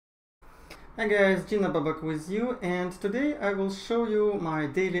Hi guys, Gina Babak with you, and today I will show you my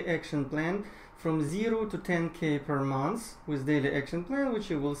daily action plan from 0 to 10k per month with daily action plan, which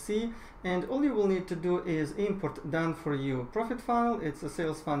you will see. And all you will need to do is import done for you profit funnel. It's a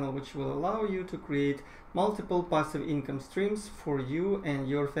sales funnel which will allow you to create multiple passive income streams for you and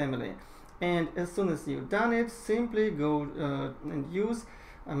your family. And as soon as you've done it, simply go and use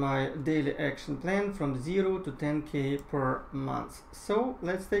my daily action plan from 0 to 10k per month. So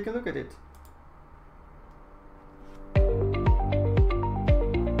let's take a look at it.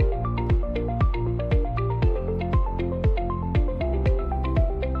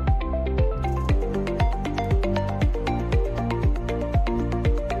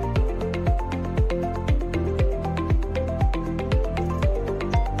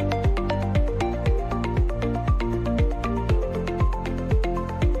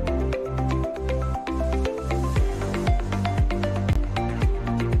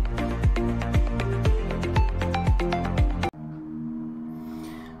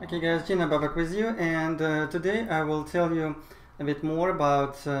 Okay guys, Gina Babak with you, and today I will tell you a bit more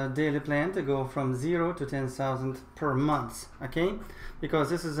about daily plan to go from 0 to 10,000 per month, okay? Because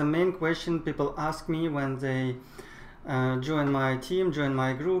this is the main question people ask me when they join my team, join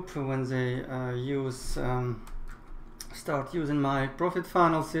my group, when they start using my profit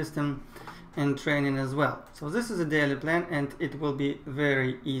funnel system and training as well. So this is a daily plan and it will be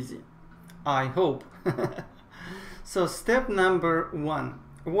very easy, I hope. So step number 1.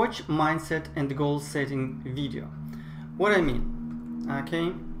 Watch mindset and goal setting video. What I mean,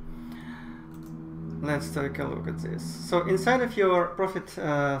 okay, let's take a look at this. So inside of your profit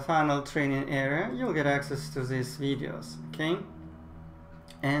funnel training area, you'll get access to these videos, okay?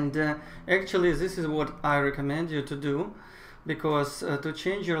 And actually this is what I recommend you to do, because to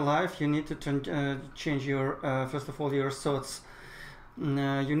change your life you need to change your first of all your thoughts.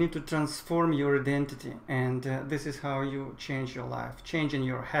 You need to transform your identity, and this is how you change your life, changing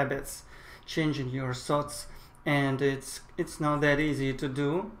your habits, changing your thoughts, and it's not that easy to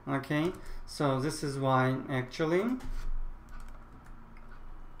do, okay? So this is why actually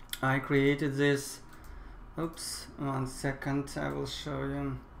I created this. Oops, 1 second, I will show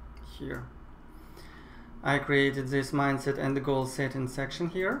you here. I created this mindset and goal setting section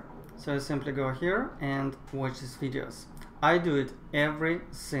here. So simply go here and watch these videos. I do it every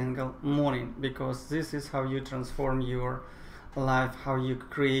single morning because this is how you transform your life, how you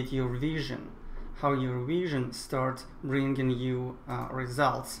create your vision, how your vision starts bringing you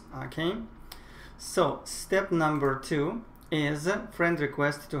results, okay? So step number 2 is friend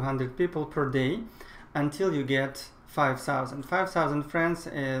request 200 people per day until you get 5,000. 5,000 friends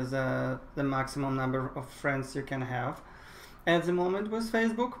is the maximum number of friends you can have at the moment with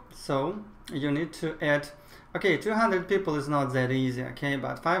Facebook. So you need to add, okay, 200 people is not that easy, okay,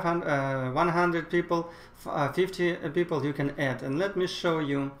 but 100 people, 50 people you can add, and let me show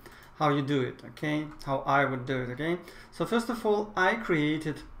you how you do it, okay, how I would do it, okay. So first of all, I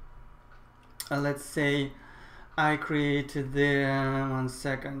created, let's say, I created the, 1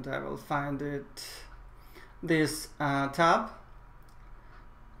 second, I will find it, this tab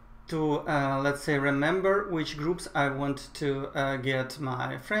to, let's say, remember which groups I want to get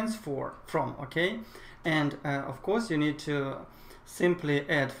my friends from, okay. And of course you need to simply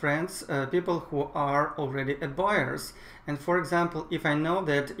add friends, people who are already buyers. And for example, if I know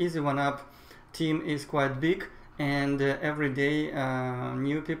that Easy1Up team is quite big and every day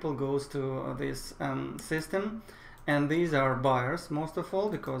new people goes to this system, and these are buyers most of all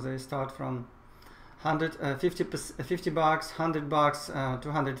because they start from 50 bucks, 100 bucks,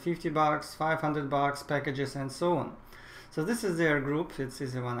 250 bucks, 500 bucks packages and so on. So this is their group, it's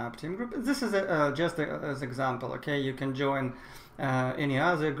Easy1Up team group. This is just as example, okay? You can join any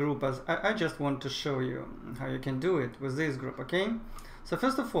other group. I just want to show you how you can do it with this group, okay? So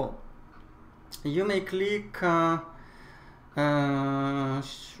first of all, you may click, let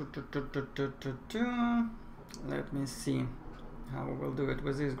me see how we will do it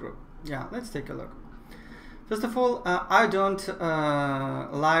with this group. Yeah, let's take a look. First of all, I don't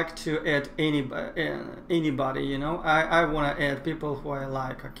like to add anybody, you know. I want to add people who I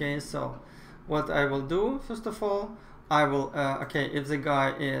like, okay? So what I will do, first of all, I will, okay, if the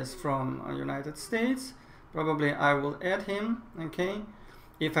guy is from United States, probably I will add him, okay?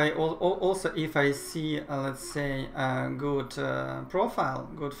 If I also, if I see, let's say, a good profile,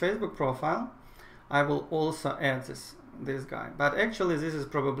 good Facebook profile, I will also add this guy. But actually this is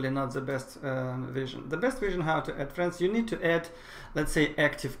probably not the best vision. The best vision how to add friends, you need to add, let's say,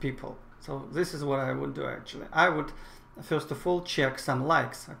 active people. So this is what I would do actually. I would first of all check some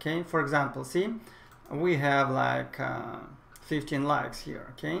likes, okay? For example, see, we have like 15 likes here,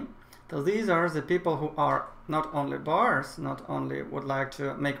 okay? So these are the people who are not only bars, not only would like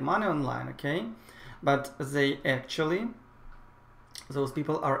to make money online, okay, but they actually, those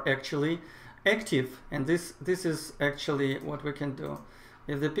people are actually active, and this is actually what we can do.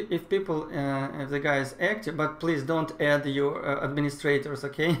 If the guy is active, but please don't add your administrators,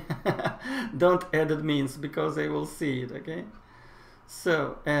 okay? Don't add admins, because they will see it, okay?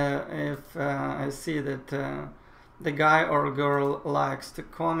 So if I see that the guy or girl likes to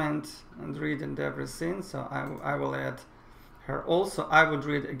comment and read and everything, so I will add her. Also, I would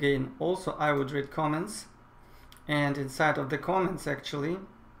read again. Also, I would read comments, and inside of the comments, actually,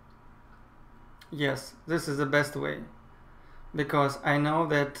 yes, this is the best way, because I know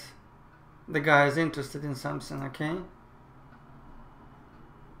that the guy is interested in something, okay?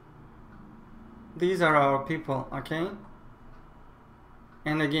 These are our people, okay?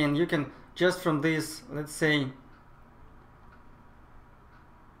 And again, you can just from this, let's say,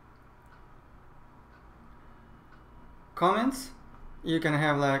 comments, you can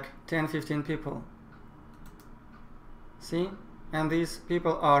have like 10-15 people. See? And these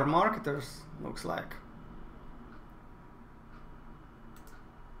people are marketers, looks like.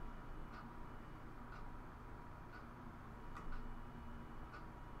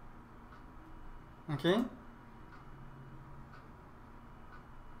 Okay?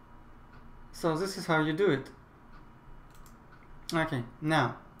 So this is how you do it. Okay,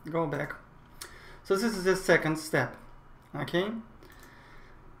 now go back. So this is the second step. Okay,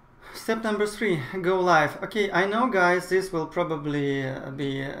 step number 3, go live. Okay, I know, guys, this will probably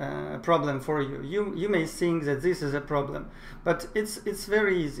be a problem for you. You may think that this is a problem, but it's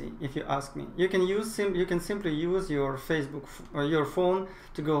very easy if you ask me. You can simply use your Facebook or your phone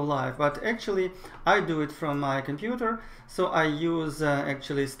to go live, but actually I do it from my computer. So I use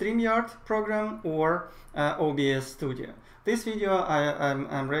actually StreamYard program or OBS Studio. This video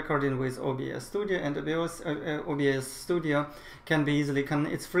I'm recording with OBS Studio, and OBS Studio can be easily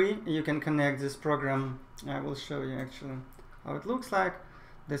it's free. You can connect this program. I will show you actually how it looks like.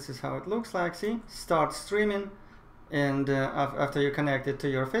 This is how it looks like. See, start streaming, and after you connect it to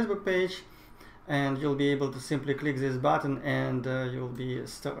your Facebook page, and you'll be able to simply click this button, and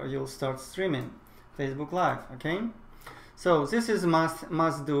you'll start streaming Facebook Live. Okay. So this is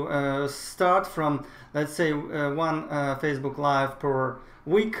must do. Start from, let's say, one Facebook Live per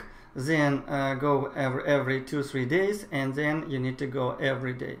week, then go every 2-3 days, and then you need to go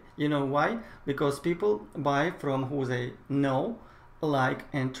every day. You know why? Because people buy from who they know, like,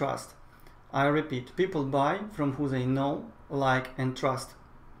 and trust. I repeat, people buy from who they know, like, and trust.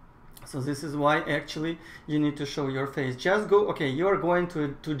 So this is why actually you need to show your face. Just go, okay, you're going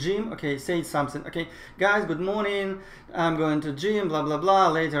to gym, okay, say something. Okay, guys, good morning, I'm going to gym, blah, blah, blah.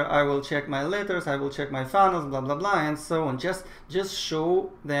 Later I will check my letters, I will check my funnels, blah, blah, blah, and so on. Just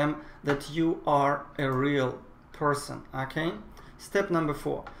show them that you are a real person, okay? Step number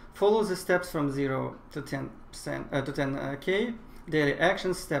 4, follow the steps from 0 to 10K. Daily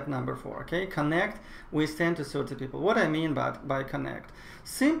actions. Step number 4, okay? Connect with 10 to 30 people. What I mean by connect?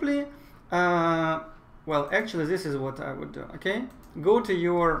 Simply, well, actually, this is what I would do, okay? Go to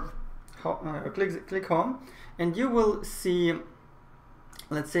your, click home, and you will see,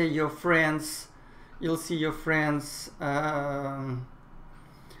 let's say, your friends. You'll see your friends'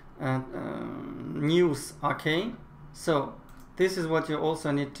 news, okay? So this is what you also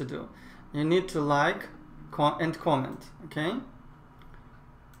need to do. You need to like and comment, okay?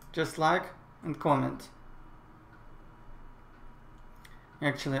 Just like and comment.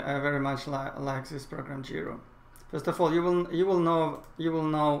 Actually, I very much like this program, Jiro. First of all, you will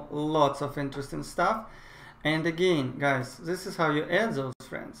know lots of interesting stuff. And again, guys, this is how you add those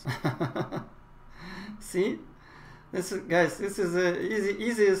friends. See, this is the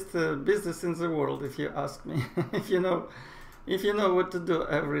easiest business in the world, if you ask me. if you know what to do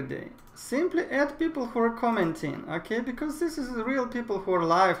every day. Simply add people who are commenting, okay? Because this is the real people who are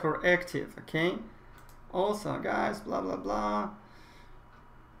live, who are active, okay? Also, guys, blah, blah, blah.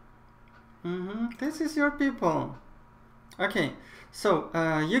 This is your people. Okay, so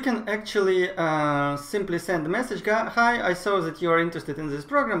you can actually simply send a message. Hi, I saw that you are interested in this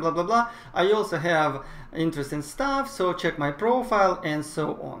program, blah, blah, blah. I also have interesting stuff, so check my profile, and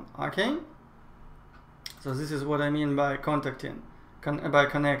so on, okay? So this is what I mean by connecting to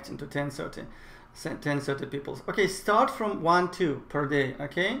 10-30 people. Okay, start from 1-2 per day,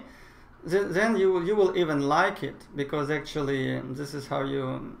 okay? Then you will even like it, because actually this is how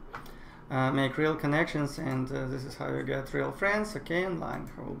you make real connections, and this is how you get real friends, okay, online,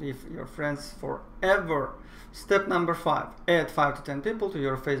 who will be your friends forever. Step number 5, add 5 to 10 people to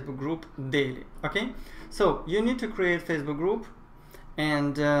your Facebook group daily, okay? So you need to create Facebook group,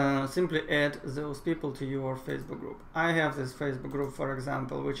 and simply add those people to your Facebook group. I have this Facebook group, for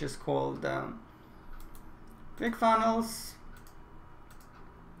example, which is called ClickFunnels.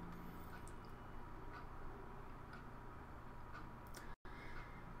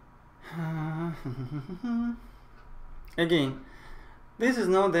 Again, this is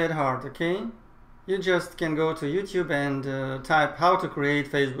not that hard, okay? You just can go to YouTube and type how to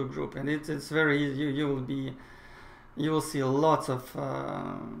create Facebook group, and it's very easy. You will see lots of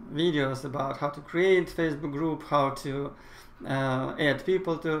videos about how to create Facebook group, how to add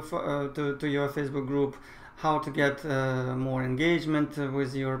people to your Facebook group, how to get more engagement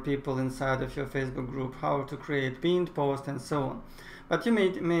with your people inside of your Facebook group, how to create pinned post, and so on. But you may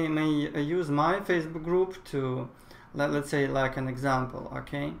use my Facebook group to, let's say, like an example,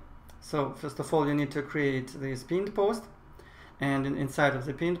 okay? So first of all, you need to create this pinned post, and inside of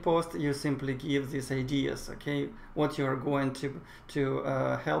the pinned post you simply give these ideas, okay, what you're going to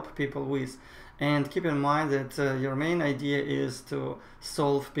help people with. And keep in mind that your main idea is to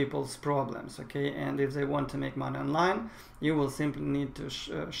solve people's problems, okay? And if they want to make money online, you will simply need to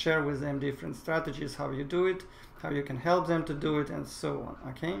share with them different strategies, how you do it, how you can help them to do it, and so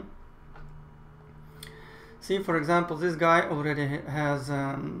on, okay? See, for example, this guy already has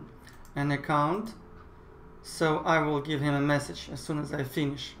an account, so I will give him a message as soon as I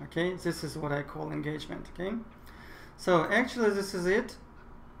finish, okay? This is what I call engagement, okay? So actually this is it.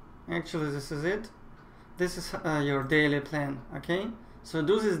 This is your daily plan, okay? So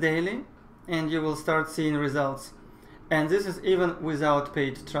do this daily and you will start seeing results. And this is even without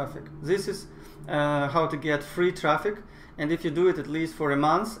paid traffic. This is how to get free traffic. And if you do it at least for a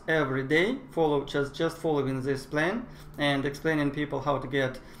month, every day, just following this plan and explaining people how to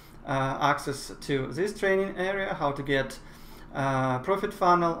get access to this training area, how to get profit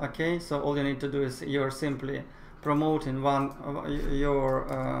funnel, okay? So all you need to do is you're simply promoting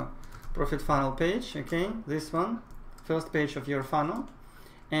your profit funnel page, okay? This one, first page of your funnel,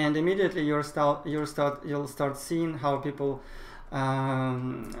 and immediately you'll start seeing how people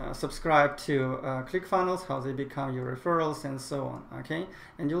subscribe to ClickFunnels, how they become your referrals, and so on, okay?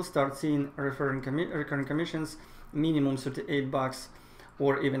 And you'll start seeing recurring commissions, minimum $38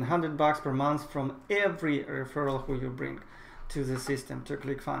 or even $100 per month from every referral who you bring to the system, to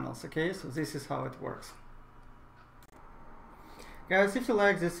ClickFunnels, okay? So this is how it works. Guys, if you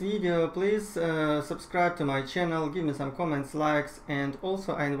like this video, please subscribe to my channel, give me some comments, likes, and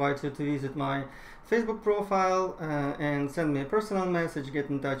also I invite you to visit my Facebook profile and send me a personal message, get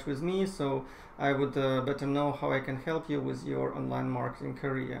in touch with me, so I would better know how I can help you with your online marketing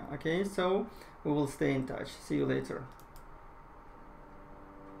career. Okay, so we will stay in touch. See you later.